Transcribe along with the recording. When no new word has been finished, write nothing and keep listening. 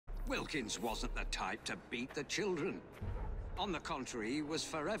Wilkins wasn't the type to beat the children. On the contrary, he was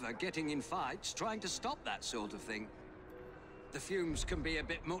forever getting in fights, trying to stop that sort of thing. The fumes can be a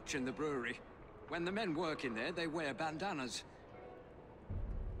bit much in the brewery. When the men work in there, they wear bandanas.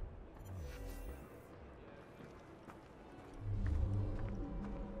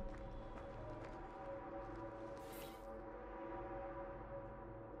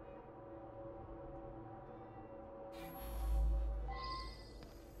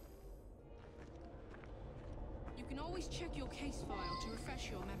 You can always check your case file to refresh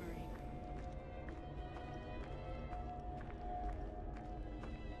your memory.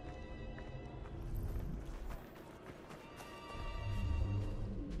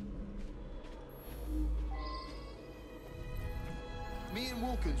 Me and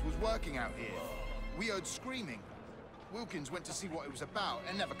Wilkins was working out here. We heard screaming. Wilkins went to see what it was about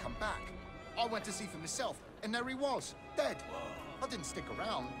and never come back. I went to see for myself, and there he was, dead. I didn't stick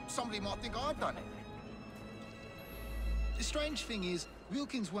around. Somebody might think I'd done it. The strange thing is,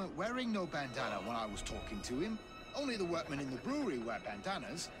 Wilkins weren't wearing no bandana when I was talking to him. Only the workmen in the brewery wear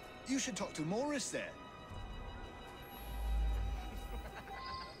bandanas. You should talk to Morris there.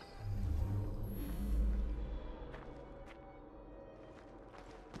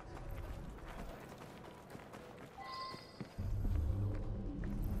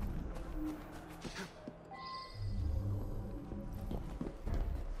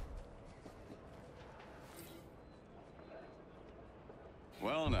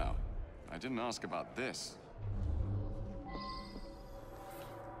 Well now, I didn't ask about this.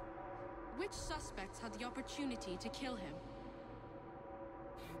 Which suspects had the opportunity to kill him?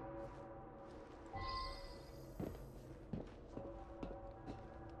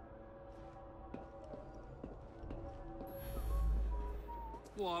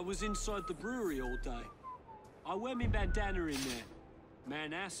 Well, I was inside the brewery all day. I wear me bandana in there.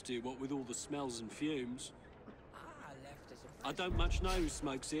 Man has to, what with all the smells and fumes. I don't much know who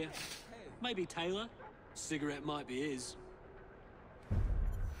smokes here. Maybe Taylor? Cigarette might be his.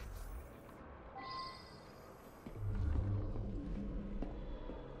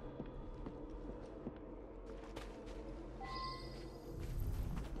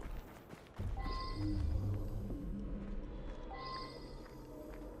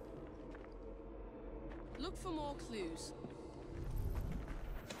 Look for more clues.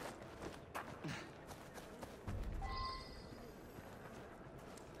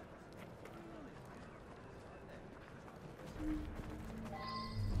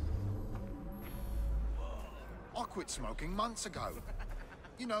 I quit smoking months ago.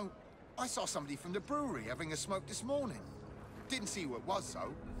 You know, I saw somebody from the brewery having a smoke this morning. Didn't see who it was,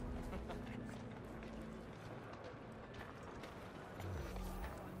 though.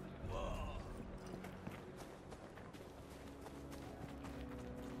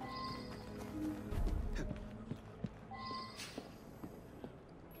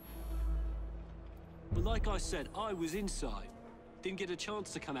 But like I said, I was inside. Didn't get a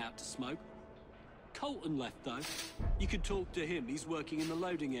chance to come out to smoke. Colton left, though. You could talk to him. He's working in the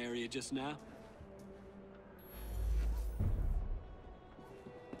loading area just now.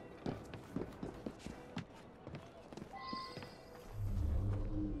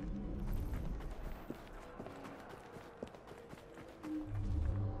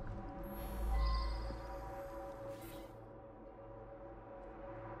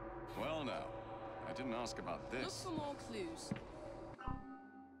 Well now, I didn't ask about Look this. for more clues.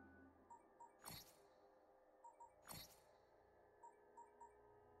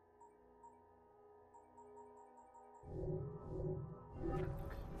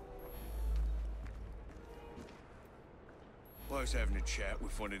 I was having a chat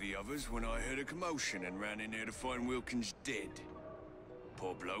with one of the others when I heard a commotion and ran in there to find Wilkins dead.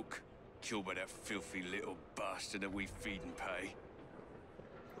 Poor bloke, killed by that filthy little bastard that we feed and pay.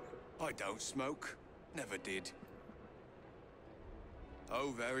 I don't smoke, never did.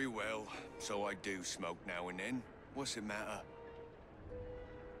 Oh, very well, so I do smoke now and then. What's the matter?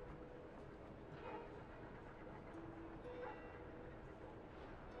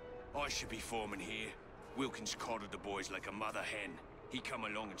 I should be foreman here. Wilkins coddled the boys like a mother hen. He come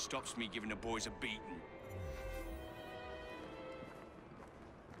along and stops me giving the boys a beating.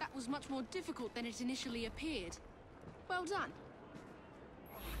 That was much more difficult than it initially appeared. Well done.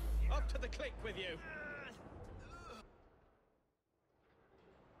 Up to the click with you.